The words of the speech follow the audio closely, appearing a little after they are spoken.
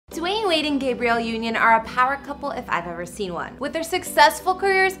Wade and Gabrielle Union are a power couple if I've ever seen one. With their successful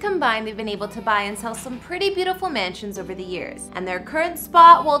careers combined, they've been able to buy and sell some pretty beautiful mansions over the years. And their current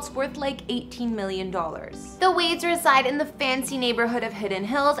spot, well, it's worth like $18 million. The Wades reside in the fancy neighborhood of Hidden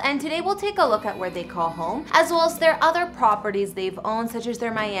Hills, and today we'll take a look at where they call home, as well as their other properties they've owned, such as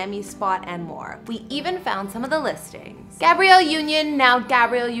their Miami spot and more. We even found some of the listings. Gabrielle Union, now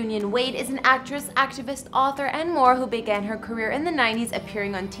Gabrielle Union Wade, is an actress, activist, author, and more who began her career in the 90s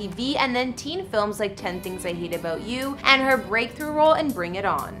appearing on TV and then teen films like 10 Things I Hate About You and her breakthrough role in Bring It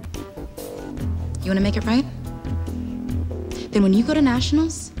On. You want to make it right? Then when you go to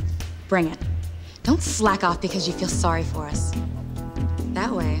nationals, bring it. Don't slack off because you feel sorry for us.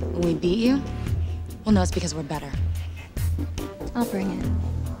 That way, when we beat you, we'll know it's because we're better. I'll bring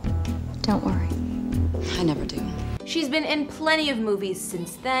it. Don't worry. I never do. She's been in plenty of movies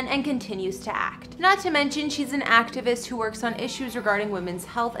since then and continues to act. Not to mention, she's an activist who works on issues regarding women's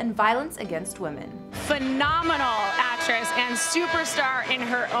health and violence against women. Phenomenal actress and superstar in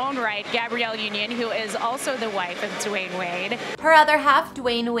her own right, Gabrielle Union, who is also the wife of Dwayne Wade. Her other half,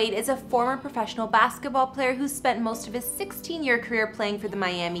 Dwayne Wade, is a former professional basketball player who spent most of his 16-year career playing for the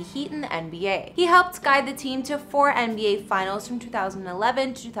Miami Heat in the NBA. He helped guide the team to 4 NBA finals from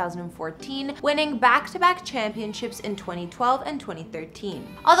 2011 to 2014, winning back-to-back championships in 2012 and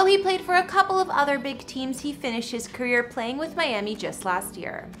 2013. Although he played for a couple of other big teams, he finished his career playing with Miami just last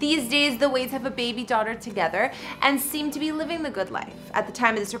year. These days, the Wades have a baby daughter together and seem to be living the good life. At the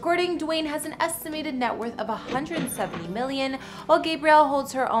time of this recording, Dwayne has an estimated net worth of $170 million, while Gabrielle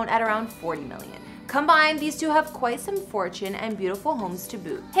holds her own at around $40 million. Combined, these two have quite some fortune and beautiful homes to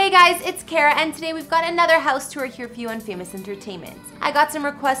boot. Hey guys, it's Kara, and today we've got another house tour here for you on Famous Entertainment. I got some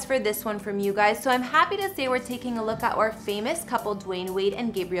requests for this one from you guys, so I'm happy to say we're taking a look at where famous couple Dwayne Wade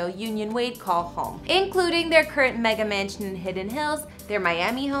and Gabrielle Union Wade call home, including their current mega mansion in Hidden Hills, their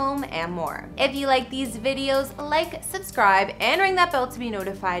Miami home, and more. If you like these videos, like, subscribe, and ring that bell to be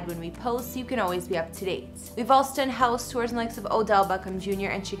notified when we post so you can always be up to date. We've also done house tours in the likes of Odell Beckham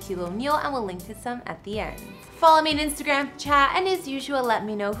Jr. and Shaquille O'Neal, and we'll link to some at the end. Follow me on Instagram, chat, and as usual, let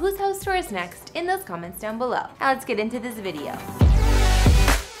me know whose house tour is next in those comments down below. Now let's get into this video.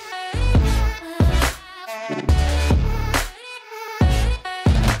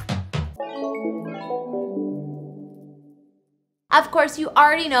 Of course, you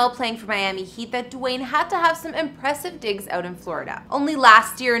already know, playing for Miami Heat, that Dwayne had to have some impressive digs out in Florida. Only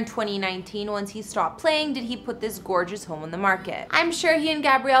last year in 2019, once he stopped playing, did he put this gorgeous home on the market. I'm sure he and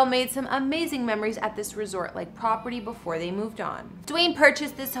Gabrielle made some amazing memories at this resort-like property before they moved on. Dwayne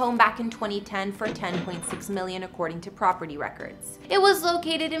purchased this home back in 2010 for $10.6 million according to property records. It was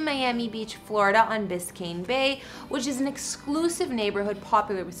located in Miami Beach, Florida on Biscayne Bay, which is an exclusive neighborhood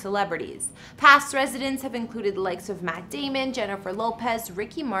popular with celebrities. Past residents have included the likes of Matt Damon, Jennifer Lopez,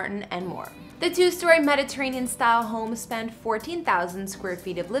 Ricky Martin, and more. The two-story Mediterranean-style home spanned 14,000 square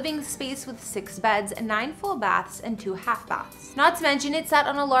feet of living space with 6 beds, 9 full baths, and 2 half baths. Not to mention, it sat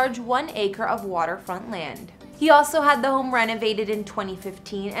on a large 1 acre of waterfront land. He also had the home renovated in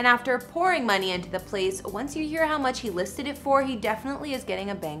 2015, and after pouring money into the place, once you hear how much he listed it for, he definitely is getting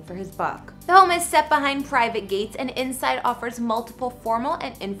a bang for his buck. The home is set behind private gates, and inside offers multiple formal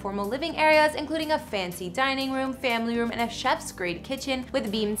and informal living areas, including a fancy dining room, family room, and a chef's grade kitchen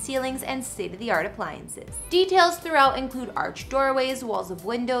with beamed ceilings and state-of-the-art appliances. Details throughout include arched doorways, walls of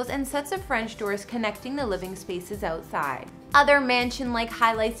windows, and sets of French doors connecting the living spaces outside. Other mansion-like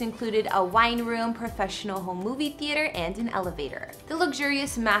highlights included a wine room, professional home movie theater, and an elevator. The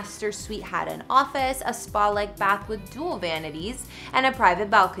luxurious master suite had an office, a spa-like bath with dual vanities, and a private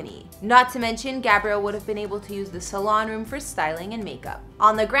balcony. Not to mention, Gabrielle would have been able to use the salon room for styling and makeup.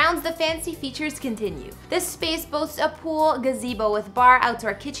 On the grounds, the fancy features continue. This space boasts a pool, gazebo with bar,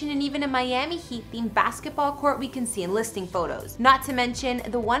 outdoor kitchen, and even a Miami Heat-themed basketball court we can see in listing photos. Not to mention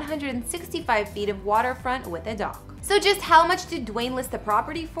the 165 feet of waterfront with a dock. So just how much did Dwayne list the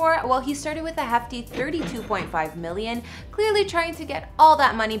property for? Well, he started with a hefty $32.5 million, clearly trying to get all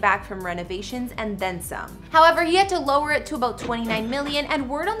that money back from renovations and then some. However, he had to lower it to about $29 million, and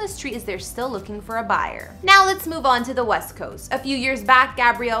word on the street is they're still looking for a buyer. Now let's move on to the West Coast. A few years back,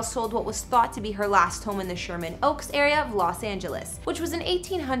 Gabrielle sold what was thought to be her last home in the Sherman Oaks area of Los Angeles, which was an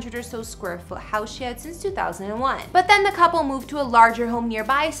 1,800 or so square foot house she had since 2001. But then the couple moved to a larger home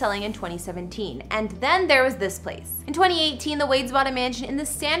nearby, selling in 2017. And then there was this place. In 2018, the Wades bought a mansion in the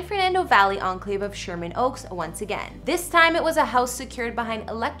San Fernando Valley enclave of Sherman Oaks once again. This time it was a house secured behind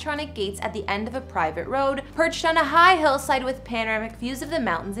electronic gates at the end of a private road, perched on a high hillside with panoramic views of the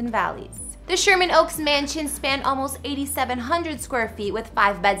mountains and valleys. The Sherman Oaks mansion spanned almost 8,700 square feet with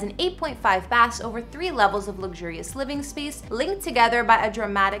 5 beds and 8.5 baths over 3 levels of luxurious living space linked together by a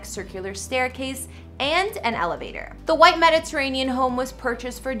dramatic circular staircase and an elevator. The white Mediterranean home was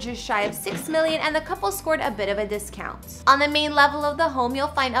purchased for just shy of $6 million, and the couple scored a bit of a discount. On the main level of the home, you'll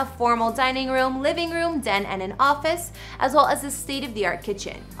find a formal dining room, living room, den, and an office, as well as a state-of-the-art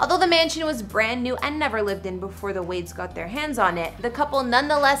kitchen. Although the mansion was brand new and never lived in before the Wades got their hands on it, the couple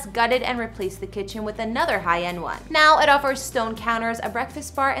nonetheless gutted and replaced the kitchen with another high-end one. Now it offers stone counters, a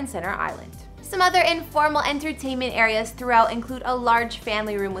breakfast bar, and center island. Some other informal entertainment areas throughout include a large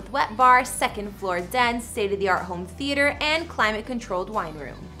family room with wet bar, second floor den, state-of-the-art home theater, and climate-controlled wine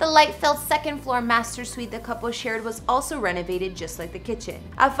room. The light-filled second floor master suite the couple shared was also renovated just like the kitchen.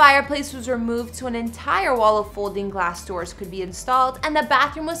 A fireplace was removed so an entire wall of folding glass doors could be installed, and the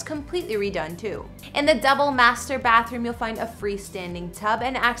bathroom was completely redone too. In the double master bathroom, you'll find a freestanding tub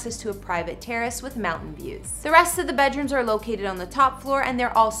and access to a private terrace with mountain views. The rest of the bedrooms are located on the top floor, and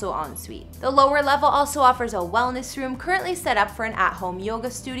they're also ensuite. The lower level also offers a wellness room currently set up for an at-home yoga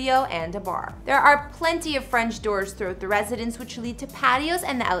studio and a bar. There are plenty of French doors throughout the residence which lead to patios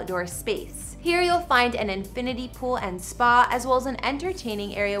and the outdoor space. Here you'll find an infinity pool and spa, as well as an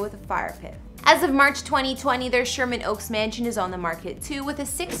entertaining area with a fire pit. As of March 2020, their Sherman Oaks mansion is on the market too, with a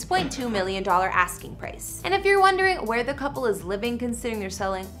 $6.2 million asking price. And if you're wondering where the couple is living considering they're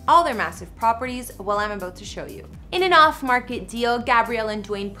selling all their massive properties, well, I'm about to show you. In an off-market deal, Gabrielle and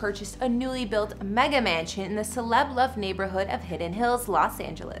Dwayne purchased a newly built mega mansion in the celeb-loved neighborhood of Hidden Hills, Los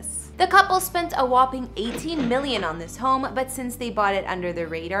Angeles. The couple spent a whopping $18 million on this home, but since they bought it under the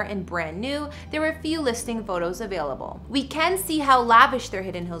radar and brand new, there were few listing photos available. We can see how lavish their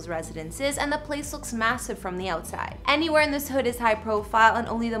Hidden Hills residence is, and the place looks massive from the outside. Anywhere in this hood is high profile, and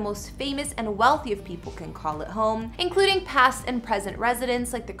only the most famous and wealthy of people can call it home, including past and present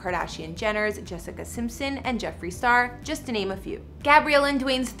residents like the Kardashian-Jenners, Jessica Simpson, and Jeffree Star, just to name a few. Gabrielle and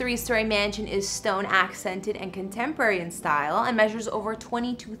Dwayne's 3-story mansion is stone accented and contemporary in style and measures over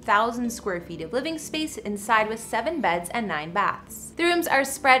 22,000 square feet of living space inside with 7 beds and 9 baths. The rooms are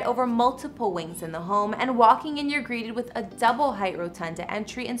spread over multiple wings in the home, and walking in you're greeted with a double height rotunda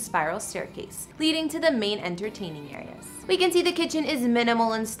entry and spiral staircase, leading to the main entertaining areas. We can see the kitchen is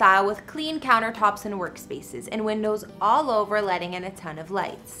minimal in style with clean countertops and workspaces and windows all over, letting in a ton of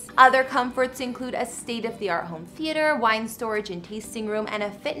lights. Other comforts include a state-of-the-art home theater, wine storage and tasting room, and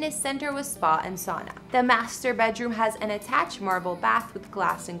a fitness center with spa and sauna. The master bedroom has an attached marble bath with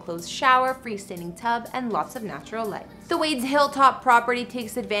glass enclosed shower, freestanding tub, and lots of natural light. The Wades Hilltop property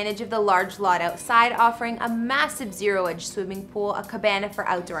takes advantage of the large lot outside, offering a massive zero-edge swimming pool, a cabana for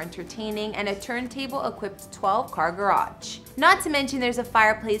outdoor entertaining, and a turntable-equipped 12-car garage. Not to mention there's a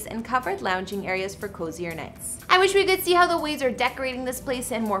fireplace and covered lounging areas for cozier nights. I wish we could see how the Wades are decorating this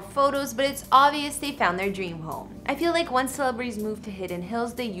place in more photos, but it's obvious they found their dream home. I feel like once celebrities move to Hidden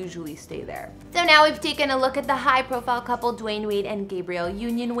Hills, they usually stay there. So now we've taken a look at the high-profile couple Dwayne Wade and Gabrielle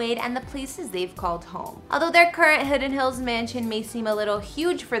Union Wade and the places they've called home. Although their current Hidden Hills mansion may seem a little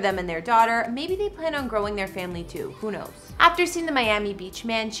huge for them and their daughter, maybe they plan on growing their family too, who knows. After seeing the Miami Beach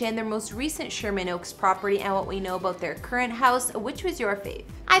mansion, their most recent Sherman Oaks property, and what we know about their current house, which was your fave?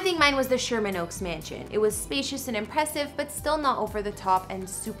 I think mine was the Sherman Oaks mansion. It was spacious and impressive, but still not over the top and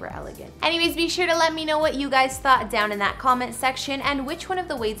super elegant. Anyways, be sure to let me know what you guys thought down in that comment section, and which one of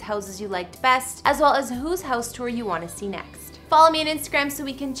the Wades houses you liked best, as well as whose house tour you want to see next. Follow me on Instagram so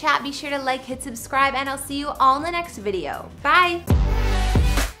we can chat. Be sure to like, hit subscribe, and I'll see you all in the next video. Bye!